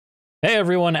Hey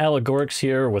everyone, Allegorix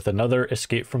here with another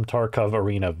Escape from Tarkov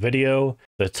Arena video.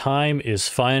 The time is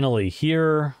finally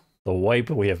here. The wipe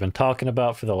we have been talking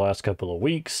about for the last couple of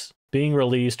weeks being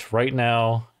released right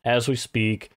now as we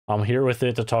speak. I'm here with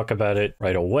it to talk about it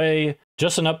right away.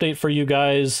 Just an update for you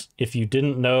guys. If you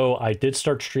didn't know, I did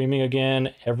start streaming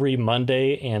again every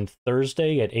Monday and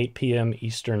Thursday at 8 p.m.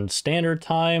 Eastern Standard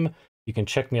Time. You can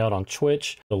check me out on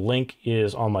Twitch. The link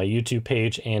is on my YouTube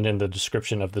page and in the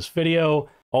description of this video.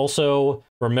 Also,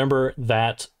 remember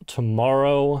that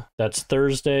tomorrow, that's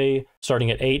Thursday,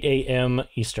 starting at 8 a.m.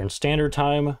 Eastern Standard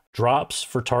Time, drops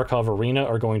for Tarkov Arena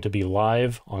are going to be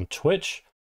live on Twitch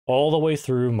all the way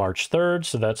through March 3rd,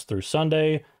 so that's through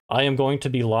Sunday. I am going to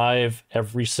be live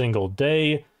every single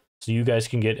day, so you guys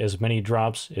can get as many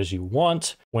drops as you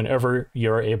want whenever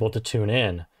you're able to tune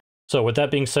in. So with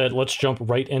that being said, let's jump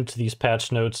right into these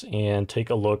patch notes and take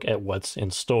a look at what's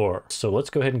in store. So let's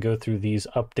go ahead and go through these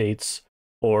updates,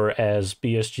 or as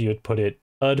BSG would put it,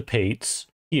 updates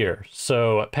here.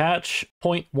 So patch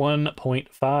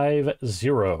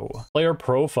 0.1.50, player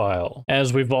profile.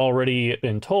 As we've already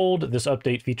been told, this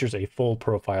update features a full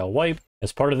profile wipe.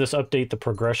 As part of this update, the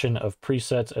progression of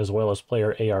presets as well as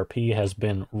player ARP has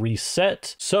been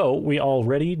reset. So we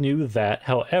already knew that.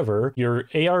 However, your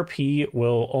ARP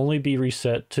will only be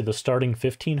reset to the starting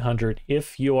 1500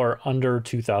 if you are under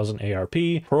 2000 ARP.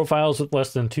 Profiles with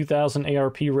less than 2000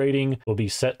 ARP rating will be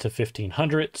set to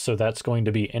 1500. So that's going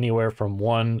to be anywhere from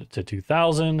 1 to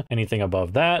 2000. Anything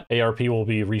above that, ARP will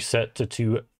be reset to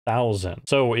 2000.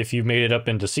 So if you made it up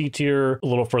into C tier a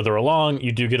little further along,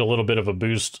 you do get a little bit of a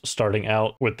boost starting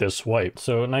out with this wipe.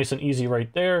 So nice and easy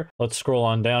right there. Let's scroll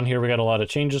on down here. We got a lot of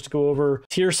changes to go over.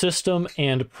 Tier system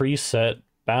and preset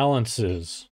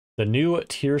balances. The new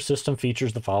tier system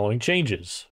features the following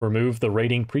changes. Remove the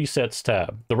rating presets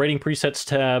tab. The rating presets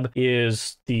tab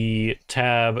is the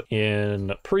tab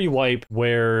in pre-wipe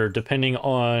where, depending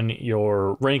on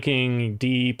your ranking,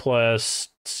 D+,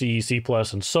 C, C+,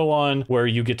 and so on, where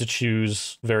you get to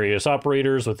choose various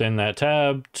operators within that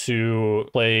tab to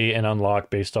play and unlock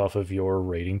based off of your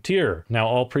rating tier. Now,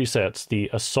 all presets,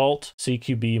 the Assault,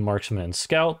 CQB, Marksman, and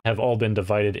Scout, have all been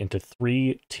divided into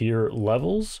 3 tier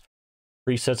levels.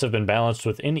 Presets have been balanced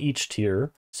within each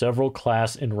tier. Several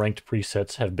class and ranked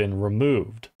presets have been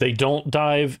removed. They don't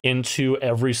dive into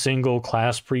every single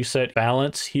class preset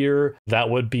balance here. That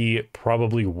would be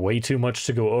probably way too much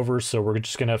to go over, so we're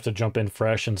just gonna have to jump in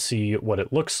fresh and see what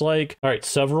it looks like. All right,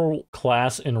 several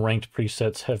class and ranked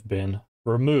presets have been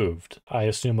removed. I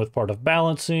assume with part of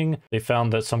balancing, they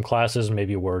found that some classes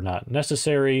maybe were not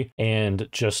necessary and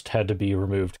just had to be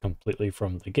removed completely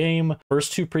from the game.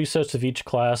 First 2 presets of each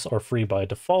class are free by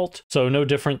default, so no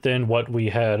different than what we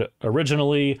had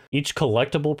originally. Each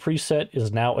collectible preset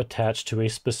is now attached to a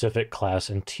specific class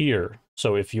and tier.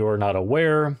 So if you're not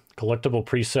aware, collectible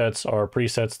presets are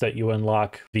presets that you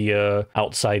unlock via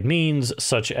outside means,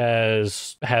 such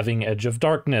as having Edge of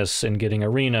Darkness and getting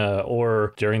Arena,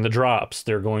 or during the drops,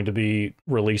 they're going to be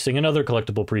releasing another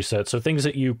collectible preset. So things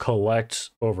that you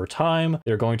collect over time,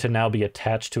 they're going to now be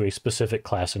attached to a specific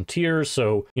class and tier.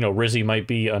 So, you know, Rizzy might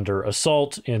be under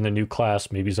Assault, in the new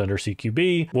class, maybe he's under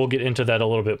CQB. We'll get into that a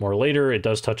little bit more later. It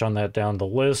does touch on that down the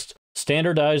list.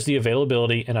 Standardize the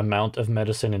availability and amount of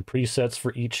medicine and presets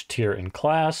for each tier and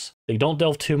class. They don't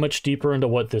delve too much deeper into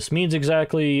what this means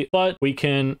exactly, but we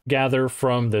can gather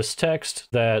from this text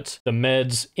that the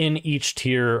meds in each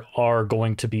tier are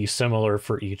going to be similar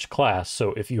for each class.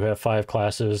 So if you have 5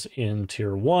 classes in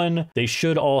tier 1, they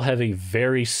should all have a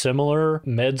very similar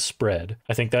med spread.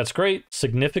 I think that's great.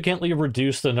 Significantly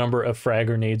reduce the number of frag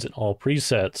grenades in all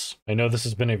presets. I know this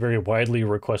has been a very widely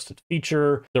requested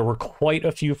feature. There were quite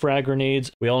a few frag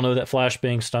grenades. We all know that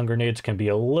flashbang stun grenades can be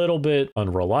a little bit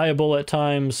unreliable at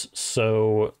times,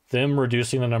 so them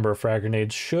reducing the number of frag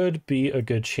grenades should be a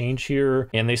good change here.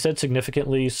 And they said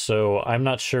significantly, so I'm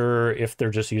not sure if they're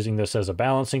just using this as a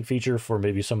balancing feature for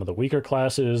maybe some of the weaker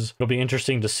classes. It'll be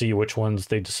interesting to see which ones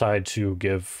they decide to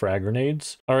give frag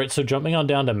grenades. All right, so jumping on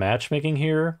down to matchmaking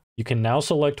here. You can now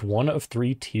select one of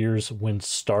 3 tiers when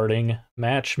starting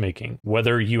matchmaking.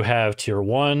 Whether you have tier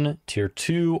 1, tier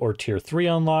 2, or tier 3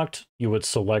 unlocked, you would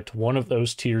select one of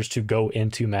those tiers to go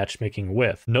into matchmaking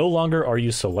with. No longer are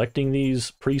you selecting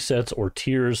these presets or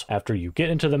tiers after you get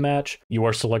into the match. You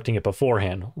are selecting it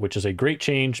beforehand, which is a great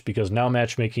change because now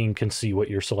matchmaking can see what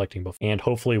you're selecting before and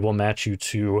hopefully will match you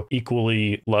to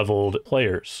equally leveled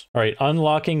players. All right,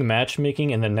 unlocking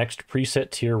matchmaking in the next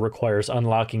preset tier requires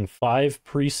unlocking 5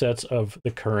 presets of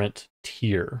the current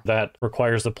tier. That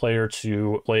requires the player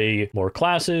to play more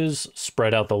classes,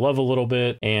 spread out the level a little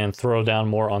bit, and throw down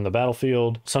more on the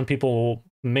battlefield. Some people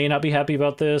may not be happy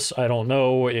about this. I don't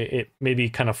know. It maybe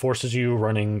kind of forces you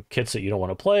running kits that you don't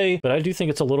want to play, but I do think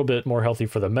it's a little bit more healthy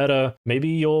for the meta. Maybe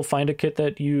you'll find a kit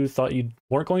that you thought you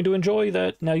weren't going to enjoy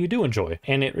that now you do enjoy.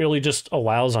 And it really just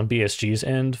allows on BSG's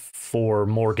end for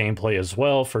more gameplay as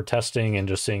well, for testing and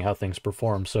just seeing how things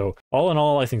perform. So all in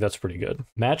all, I think that's pretty good.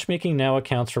 Matchmaking now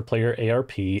accounts for player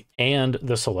ARP and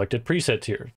the selected preset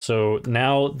tier. So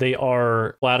now they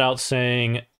are flat out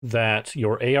saying that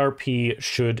your ARP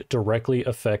should directly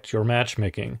affect your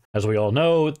matchmaking. As we all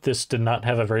know, this did not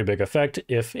have a very big effect,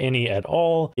 if any at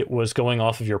all. It was going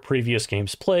off of your previous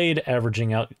games played,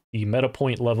 averaging out the meta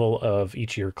point level of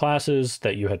each of your classes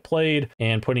that you had played,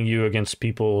 and putting you against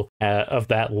people of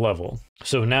that level.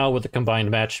 So now with the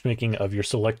combined matchmaking of your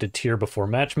selected tier before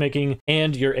matchmaking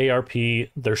and your ARP,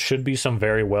 there should be some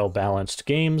very well balanced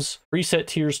games. Preset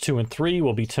tiers 2 and 3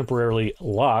 will be temporarily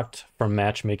locked from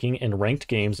matchmaking in ranked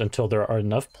games until there are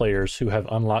enough players who have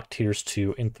unlocked tiers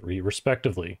 2 and 3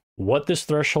 respectively. What this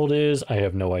threshold is, I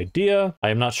have no idea. I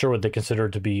am not sure what they consider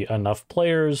to be enough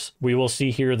players. We will see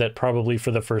here that probably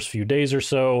for the first few days or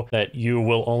so that you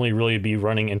will only really be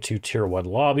running into tier 1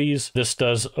 lobbies. This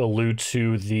does allude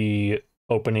to the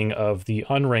opening of the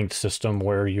unranked system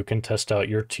where you can test out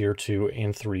your tier 2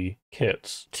 and 3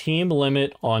 kits. Team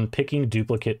limit on picking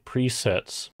duplicate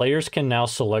presets. Players can now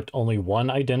select only one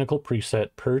identical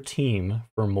preset per team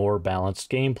for more balanced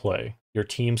gameplay. Your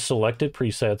team's selected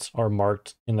presets are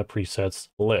marked in the presets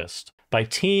list. By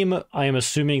team, I am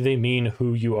assuming they mean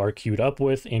who you are queued up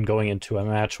with and going into a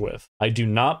match with. I do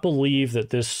not believe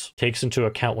that this takes into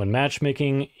account when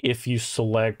matchmaking. If you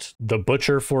select the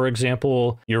Butcher, for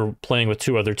example, you're playing with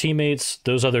 2 other teammates.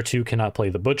 Those other 2 cannot play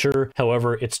the Butcher.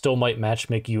 However, it still might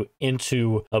matchmake you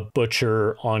into a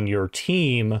Butcher on your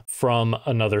team from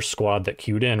another squad that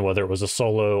queued in, whether it was a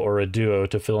solo or a duo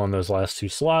to fill in those last 2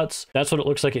 slots. That's what it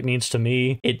looks like it means to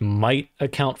me. It might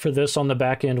account for this on the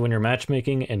back end when you're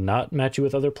matchmaking and not match you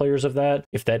with other players of that.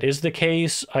 If that is the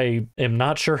case, I am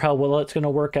not sure how well it's going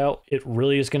to work out. It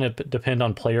really is going to depend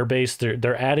on player base.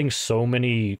 They're adding so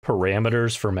many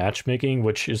parameters for matchmaking,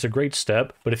 which is a great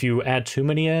step. But if you add too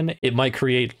many in, it might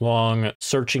create long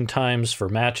searching times for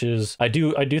matches. I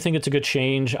do think it's a good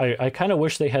change. I kind of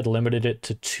wish they had limited it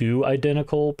to 2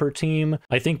 identical per team.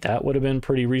 I think that would have been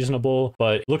pretty reasonable,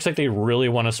 but it looks like they really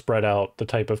want to spread out the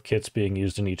type of kits being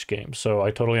used in each game. So I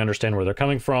totally understand where they're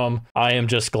coming from. I am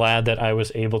just glad that I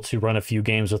was able to run a few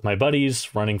games with my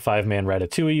buddies running 5-man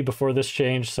Ratatouille before this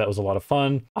change, so that was a lot of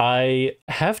fun. I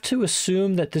have to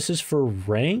assume that this is for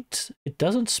ranked. It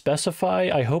doesn't specify.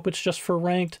 I hope it's just for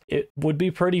ranked. It would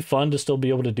be pretty fun to still be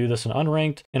able to do this in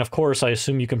unranked. And of course, I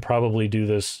assume you can probably do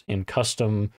this in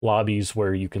custom lobbies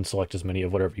where you can select as many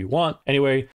of whatever you want.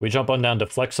 Anyway, we jump on down to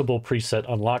flexible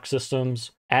preset unlock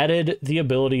systems. Added the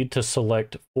ability to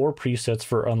select 4 presets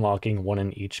for unlocking 1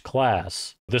 in each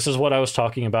class. This is what I was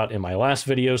talking about in my last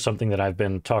video, something that I've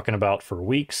been talking about for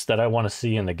weeks that I want to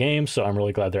see in the game, so I'm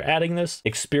really glad they're adding this.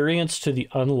 Experience to the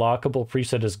unlockable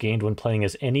preset is gained when playing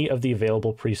as any of the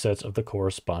available presets of the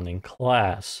corresponding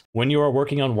class. When you are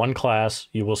working on one class,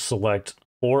 you will select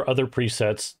 4 other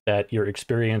presets that your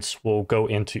experience will go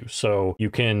into. So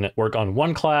you can work on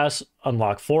one class,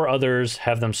 unlock 4 others,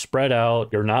 have them spread out.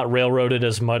 You're not railroaded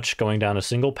as much going down a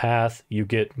single path. You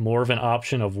get more of an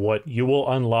option of what you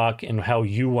will unlock and how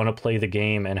you want to play the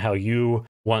game and how you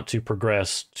want to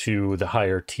progress to the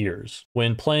higher tiers.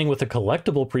 When playing with a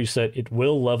collectible preset, it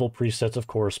will level presets of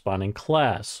corresponding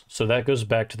class. So that goes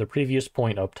back to the previous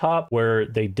point up top where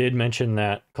they did mention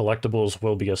that collectibles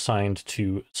will be assigned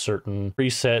to certain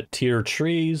preset tier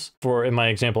trees. For in my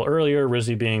example earlier,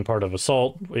 Rizzy being part of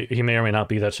Assault, he may or may not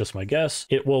be, that's just my guess.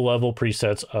 It will level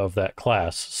presets of that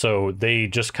class. So they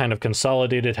just kind of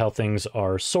consolidated how things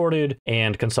are sorted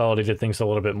and consolidated things a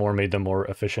little bit more, made them more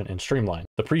efficient and streamlined.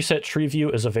 The preset tree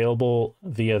view is available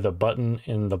via the button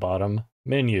in the bottom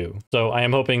menu. So I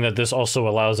am hoping that this also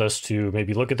allows us to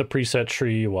maybe look at the preset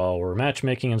tree while we're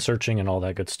matchmaking and searching and all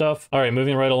that good stuff. All right,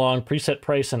 moving right along, preset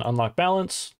price and unlock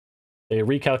balance. They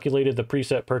recalculated the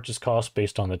preset purchase cost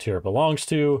based on the tier it belongs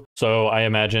to. So I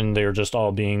imagine they're just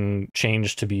all being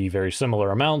changed to be very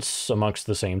similar amounts amongst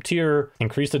the same tier.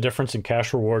 Increase the difference in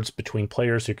cash rewards between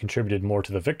players who contributed more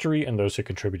to the victory and those who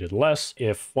contributed less.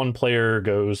 If one player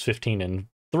goes 15-3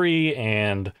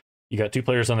 and you got 2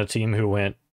 players on the team who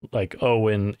went like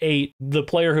 0-8, the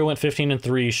player who went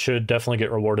 15-3 should definitely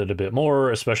get rewarded a bit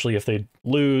more, especially if they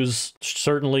lose,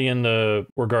 certainly in the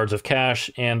regards of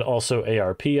cash and also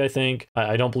ARP, I think.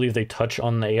 I don't believe they touch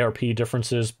on the ARP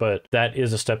differences, but that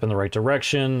is a step in the right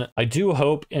direction. I do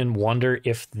hope and wonder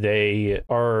if they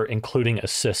are including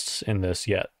assists in this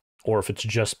yet. or if it's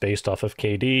just based off of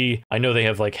KD. I know they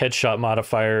have like headshot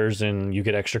modifiers and you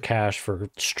get extra cash for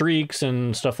streaks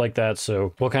and stuff like that.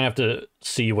 So we'll kind of have to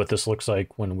see what this looks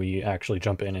like when we actually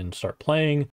jump in and start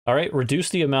playing. All right, reduce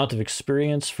the amount of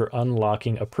experience for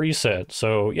unlocking a preset.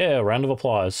 So yeah, round of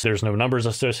applause. There's no numbers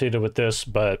associated with this,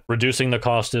 but reducing the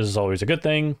cost is always a good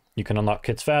thing. You can unlock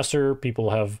kits faster, people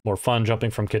have more fun jumping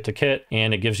from kit to kit,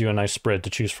 and it gives you a nice spread to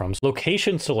choose from.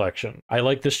 Location selection. I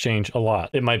like this change a lot.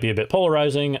 It might be a bit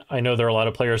polarizing. I know there are a lot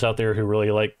of players out there who really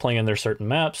like playing in their certain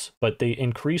maps, but they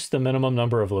increase the minimum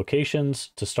number of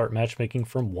locations to start matchmaking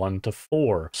from 1 to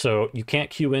 4. So you can't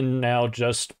queue in now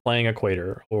just playing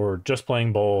Equator or just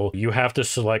playing Bowl. You have to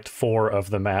select 4 of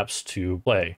the maps to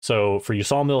play. So for you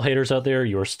Sawmill haters out there,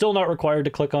 you are still not required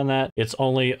to click on that. It's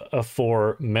only a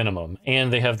 4 minimum.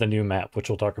 And they have the new map, which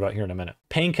we'll talk about here in a minute.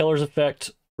 Painkillers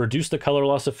effect. Reduce the color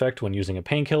loss effect when using a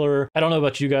painkiller. I don't know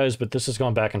about you guys, but this has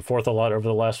gone back and forth a lot over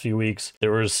the last few weeks.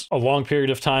 There was a long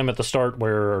period of time at the start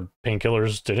where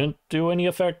painkillers didn't do any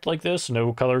effect like this.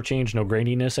 No color change, no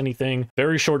graininess, anything.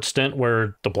 Very short stint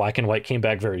where the black and white came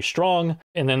back very strong,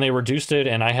 and then they reduced it,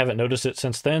 and I haven't noticed it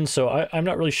since then. So I'm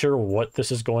not really sure what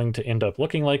this is going to end up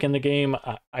looking like in the game.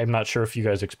 I'm not sure if you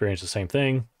guys experience the same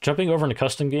thing. Jumping over into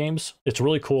custom games, it's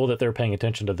really cool that they're paying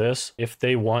attention to this. If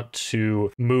they want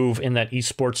to move in that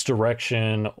esports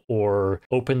direction or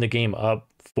open the game up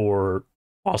for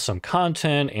awesome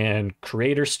content and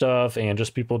creator stuff and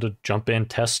just people to jump in,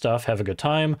 test stuff, have a good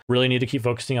time, really need to keep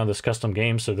focusing on this custom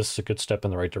game. So this is a good step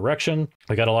in the right direction.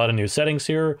 We got a lot of new settings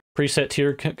here, preset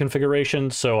tier configuration.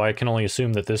 So I can only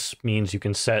assume that this means you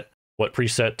can set what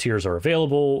preset tiers are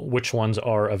available, which ones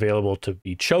are available to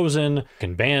be chosen. You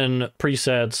can ban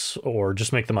presets or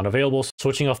just make them unavailable.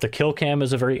 Switching off the kill cam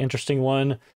is a very interesting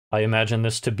one. I imagine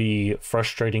this to be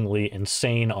frustratingly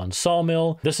insane on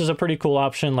Sawmill. This is a pretty cool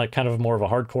option, like kind of more of a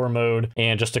hardcore mode,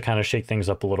 and just to kind of shake things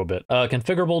up a little bit.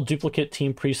 Configurable duplicate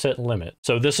team preset limit.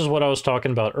 So this is what I was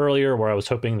talking about earlier, where I was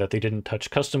hoping that they didn't touch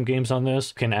custom games on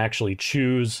this. You can actually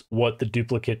choose what the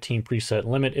duplicate team preset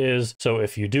limit is. So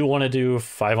if you do want to do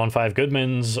 5-on-5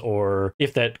 Goodmans, or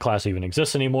if that class even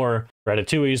exists anymore,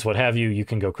 Ratatouilles, what have you, you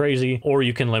can go crazy, or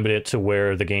you can limit it to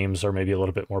where the games are maybe a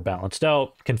little bit more balanced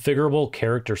out. Configurable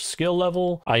character skill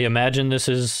level. I imagine this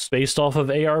is based off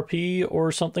of ARP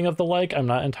or something of the like. I'm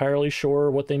not entirely sure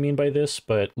what they mean by this,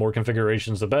 but more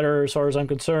configurations the better as far as I'm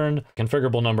concerned.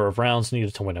 Configurable number of rounds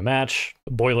needed to win a match.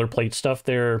 Boilerplate stuff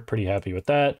there, pretty happy with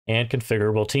that. And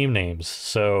configurable team names.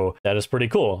 So that is pretty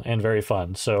cool and very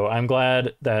fun. So I'm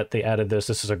glad that they added this.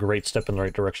 This is a great step in the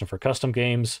right direction for custom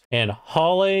games. And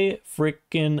Hale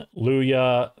freaking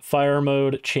Luya fire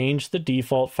mode. Change the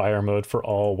default fire mode for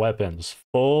all weapons.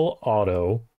 Full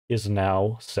auto is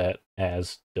now set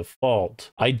as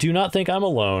default. I do not think I'm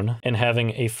alone in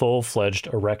having a full-fledged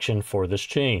erection for this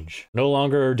change. No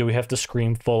longer do we have to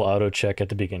scream full auto check at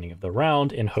the beginning of the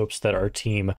round in hopes that our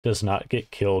team does not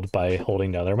get killed by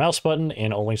holding down their mouse button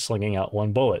and only slinging out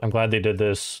one bullet. I'm glad they did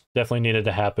this. Definitely needed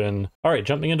to happen. All right,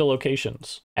 jumping into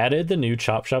locations. Added the new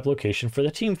Chop Shop location for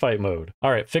the team fight mode.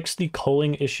 All right, fixed the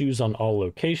culling issues on all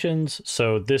locations.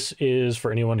 So this is,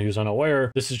 for anyone who's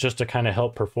unaware, this is just to kind of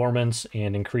help performance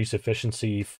and increase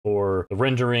efficiency for the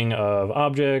rendering of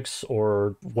objects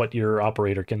or what your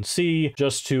operator can see,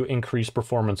 just to increase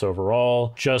performance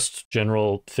overall, just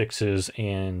general fixes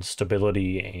and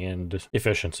stability and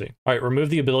efficiency. All right, remove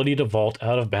the ability to vault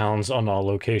out of bounds on all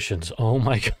locations. Oh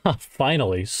my god,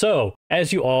 finally. So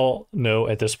as you all know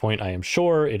at this point, I am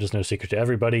sure it is no secret to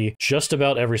everybody, just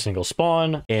about every single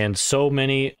spawn and so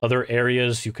many other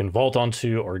areas you can vault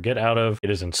onto or get out of. It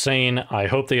is insane. I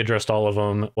hope they addressed all of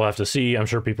them. We'll have to see. I'm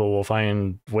sure people will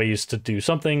find ways to do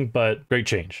something, but great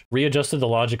change. Readjusted the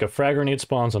logic of frag grenade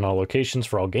spawns on all locations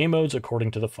for all game modes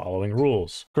according to the following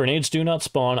rules. Grenades do not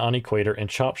spawn on Equator and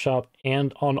Chop Shop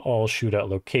and on all shootout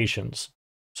locations.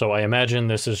 So I imagine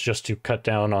this is just to cut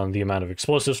down on the amount of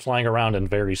explosives flying around in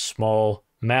very small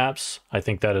maps. I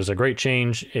think that is a great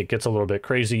change. It gets a little bit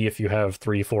crazy if you have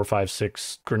 3, 4, 5,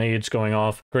 6 grenades going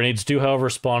off. Grenades do, however,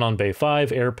 spawn on Bay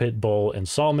 5, Air Pit, Bowl, and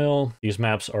Sawmill. These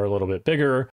maps are a little bit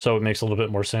bigger, so it makes a little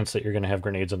bit more sense that you're going to have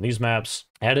grenades on these maps.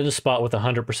 Added a spot with a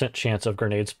 100% chance of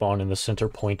grenade spawn in the center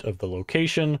point of the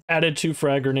location. Added 2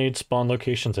 frag grenade spawn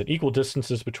locations at equal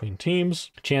distances between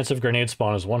teams. Chance of grenade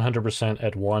spawn is 100%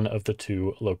 at one of the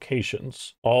 2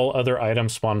 locations. All other item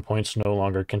spawn points no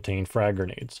longer contain frag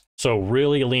grenades. So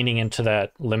really leaning into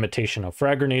that limitation of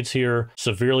frag grenades here,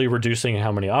 severely reducing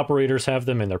how many operators have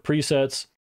them in their presets.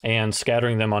 and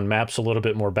scattering them on maps a little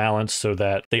bit more balanced so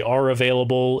that they are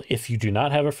available if you do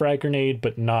not have a frag grenade,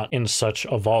 but not in such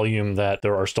a volume that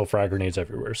there are still frag grenades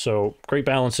everywhere. So great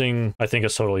balancing. I think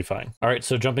it's totally fine. All right,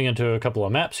 so jumping into a couple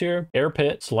of maps here. Air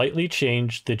Pit slightly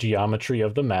changed the geometry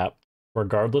of the map.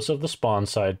 Regardless of the spawn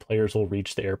side, players will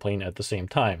reach the airplane at the same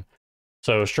time.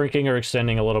 So shrinking or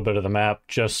extending a little bit of the map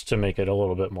just to make it a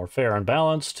little bit more fair and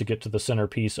balanced to get to the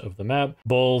centerpiece of the map.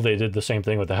 Bull, they did the same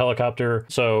thing with the helicopter.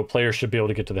 So players should be able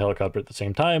to get to the helicopter at the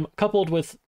same time, coupled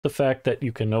with the fact that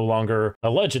you can no longer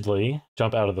allegedly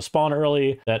jump out of the spawn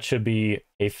early. That should be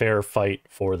a fair fight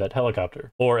for that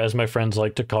helicopter. Or as my friends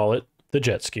like to call it, the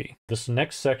jet ski. This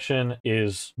next section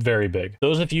is very big.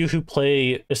 Those of you who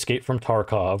play Escape from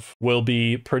Tarkov will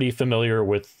be pretty familiar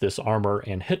with this armor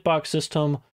and hitbox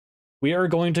system. We are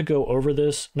going to go over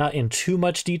this, not in too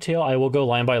much detail. I will go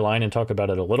line by line and talk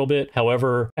about it a little bit.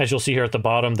 However, as you'll see here at the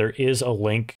bottom, there is a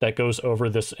link that goes over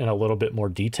this in a little bit more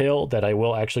detail that I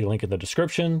will actually link in the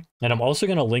description. And I'm also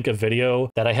going to link a video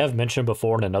that I have mentioned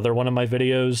before in another one of my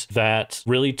videos that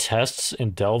really tests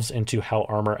and delves into how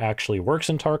armor actually works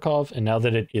in Tarkov. And now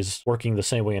that it is working the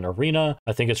same way in Arena,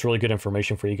 I think it's really good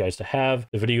information for you guys to have.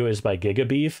 The video is by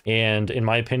Gigabeef, and in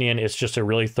my opinion, it's just a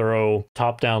really thorough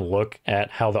top-down look at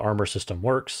how the armor system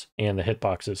works and the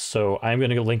hitboxes. So I'm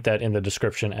going to link that in the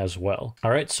description as well.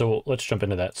 All right, so let's jump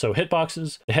into that. So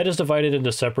hitboxes, the head is divided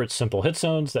into separate simple hit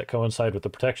zones that coincide with the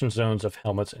protection zones of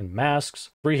helmets and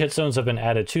masks. 3 hit zones have been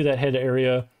added to that head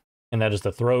area, and that is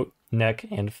the throat, neck,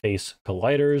 and face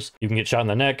colliders. You can get shot in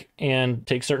the neck and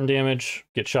take certain damage,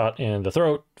 get shot in the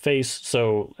throat, face.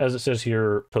 So as it says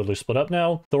here, totally split up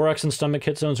now. Thorax and stomach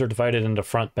hit zones are divided into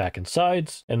front, back, and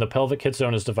sides, and the pelvic hit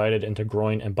zone is divided into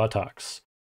groin and buttocks.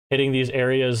 Hitting these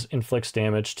areas inflicts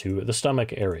damage to the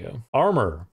stomach area.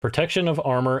 Armor. Protection of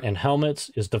armor and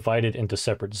helmets is divided into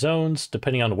separate zones,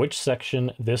 depending on which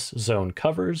section this zone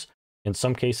covers. In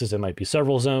some cases, it might be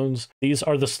several zones. These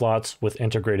are the slots with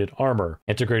integrated armor.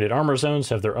 Integrated armor zones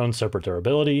have their own separate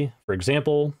durability. For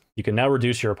example, you can now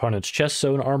reduce your opponent's chest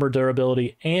zone armor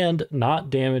durability and not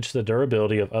damage the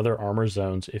durability of other armor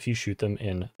zones if you shoot them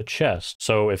in the chest.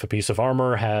 So if a piece of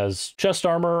armor has chest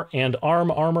armor and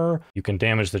arm armor, you can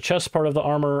damage the chest part of the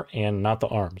armor and not the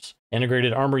arms.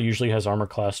 Integrated armor usually has armor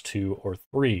class 2 or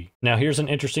 3. Now here's an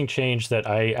interesting change that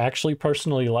I actually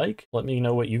personally like. Let me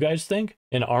know what you guys think.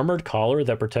 An armored collar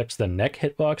that protects the neck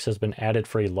hitbox has been added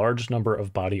for a large number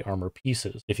of body armor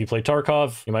pieces. If you play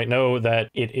Tarkov, you might know that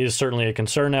it is certainly a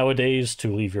concern nowadays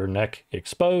to leave your neck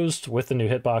exposed with the new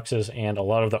hitboxes, and a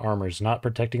lot of the armor is not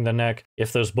protecting the neck.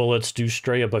 If those bullets do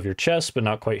stray above your chest but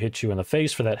not quite hit you in the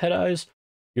face for that head eyes,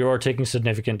 you are taking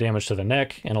significant damage to the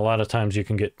neck, and a lot of times you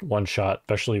can get one shot,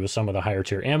 especially with some of the higher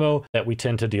tier ammo that we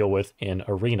tend to deal with in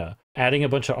Arena. Adding a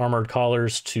bunch of armored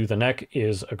collars to the neck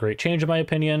is a great change in my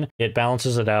opinion. It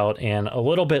balances it out and a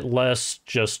little bit less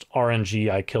just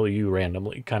RNG, I kill you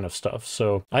randomly kind of stuff.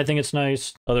 So I think it's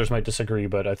nice. Others might disagree,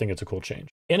 but I think it's a cool change.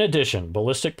 In addition,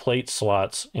 ballistic plate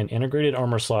slots and integrated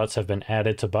armor slots have been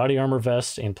added to body armor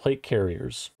vests and plate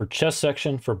carriers for chest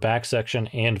section, for back section,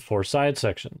 and for side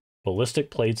section. Ballistic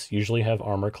plates usually have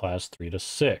armor class 3 to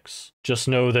 6. Just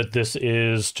know that this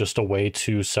is just a way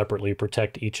to separately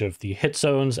protect each of the hit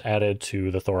zones added to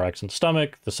the thorax and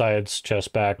stomach, the sides,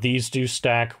 chest, back. These do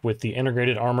stack with the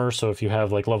integrated armor, so if you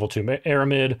have like level 2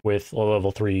 aramid with a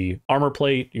level 3 armor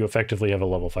plate, you effectively have a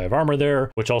level 5 armor there,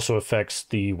 which also affects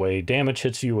the way damage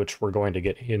hits you, which we're going to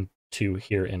get into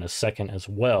here in a second as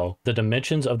well. The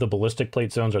dimensions of the ballistic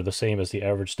plate zones are the same as the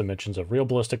average dimensions of real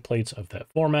ballistic plates of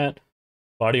that format.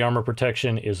 Body armor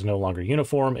protection is no longer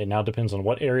uniform. It now depends on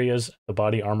what areas the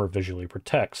body armor visually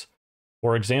protects.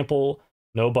 For example,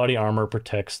 no body armor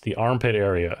protects the armpit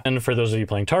area. And for those of you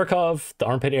playing Tarkov, the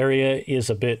armpit area is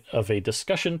a bit of a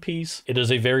discussion piece. It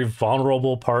is a very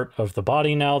vulnerable part of the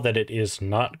body now that it is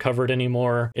not covered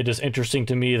anymore. It is interesting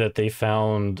to me that they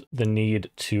found the need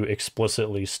to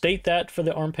explicitly state that for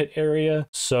the armpit area.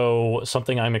 So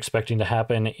something I'm expecting to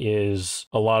happen is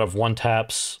a lot of one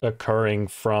taps occurring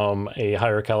from a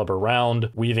higher caliber round,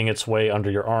 weaving its way under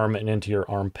your arm and into your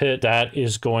armpit. That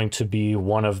is going to be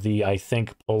one of the, I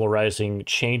think, polarizing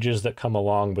changes that come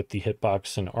along with the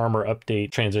hitbox and armor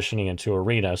update transitioning into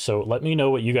Arena. So let me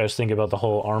know what you guys think about the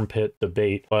whole armpit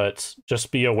debate, but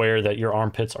just be aware that your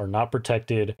armpits are not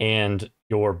protected and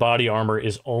your body armor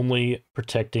is only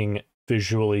protecting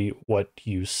visually what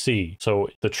you see. So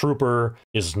the trooper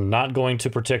is not going to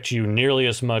protect you nearly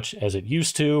as much as it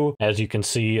used to. As you can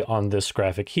see on this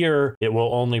graphic here, it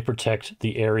will only protect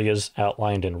the areas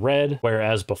outlined in red,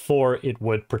 whereas before it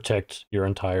would protect your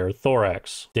entire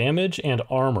thorax. Damage and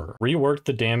armor. Rework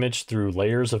the damage through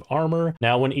layers of armor.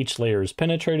 Now when each layer is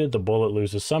penetrated, the bullet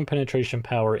loses some penetration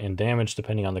power and damage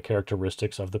depending on the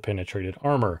characteristics of the penetrated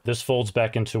armor. This folds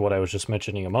back into what I was just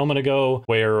mentioning a moment ago,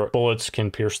 where bullets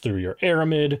can pierce through your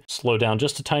aramid, slow down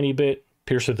just a tiny bit,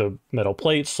 pierce through the metal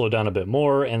plate, slow down a bit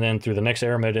more, and then through the next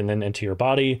aramid and then into your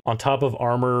body. On top of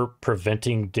armor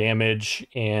preventing damage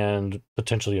and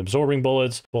potentially absorbing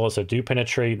bullets, bullets that do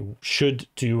penetrate should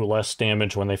do less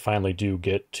damage when they finally do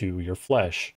get to your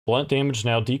flesh. Blunt damage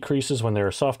now decreases when there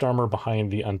is soft armor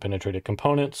behind the unpenetrated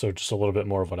component, so just a little bit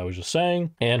more of what I was just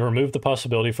saying. And remove the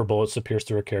possibility for bullets to pierce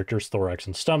through a character's thorax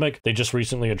and stomach. They just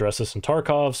recently addressed this in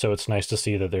Tarkov, so it's nice to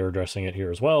see that they're addressing it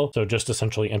here as well. So just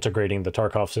essentially integrating the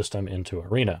Tarkov system into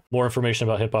Arena. More information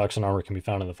about hitbox and armor can be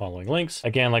found in the following links.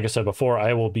 Again, like I said before,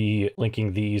 I will be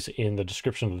linking these in the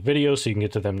description of the video so you can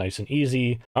get to them nice and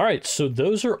easy. All right, so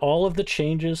those are all of the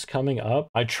changes coming up.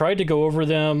 I tried to go over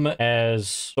them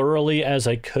as thoroughly as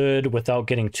I could without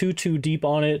getting too deep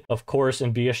on it. Of course,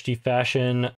 in BSG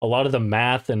fashion, a lot of the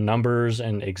math and numbers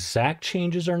and exact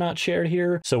changes are not shared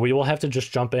here, so we will have to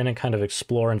just jump in and kind of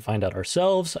explore and find out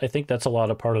ourselves. I think that's a lot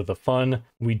of part of the fun.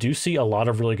 We do see a lot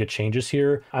of really good changes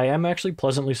here. I am actually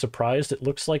pleasantly surprised. It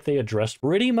looks like they addressed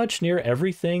pretty much near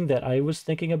everything that I was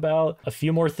thinking about. A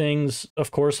few more things, of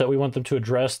course, that we want them to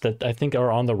address that I think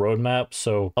are on the roadmap,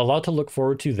 so a lot to look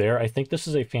forward to there. I think this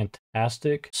is a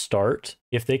fantastic start.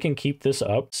 If they can keep this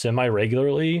up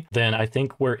semi-regularly, then I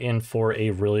think we're in for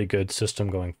a really good system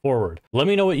going forward. Let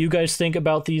me know what you guys think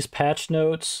about these patch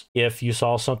notes. If you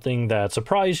saw something that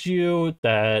surprised you,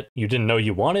 that you didn't know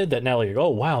you wanted, that now you're like, oh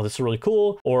wow, this is really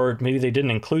cool, or maybe they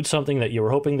didn't include something that you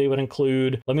were hoping they would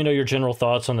include. Let me know your general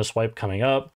thoughts on this wipe coming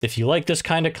up. If you like this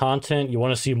kind of content, you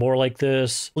want to see more like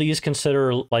this, please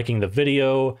consider liking the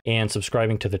video and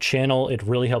subscribing to the channel. It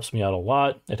really helps me out a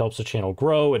lot. It helps the channel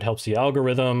grow. It helps the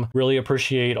algorithm. Really appreciate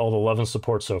all the love and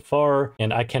support so far,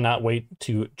 and I cannot wait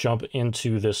to jump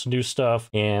into this new stuff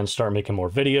and start making more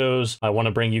videos. I want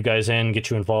to bring you guys in, get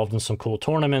you involved in some cool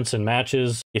tournaments and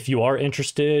matches. If you are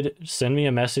interested, send me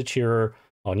a message here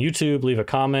on YouTube, leave a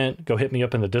comment, go hit me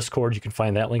up in the Discord. You can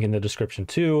find that link in the description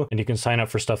too, and you can sign up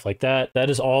for stuff like that.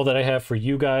 That is all that I have for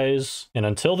you guys, and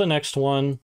until the next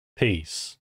one, peace.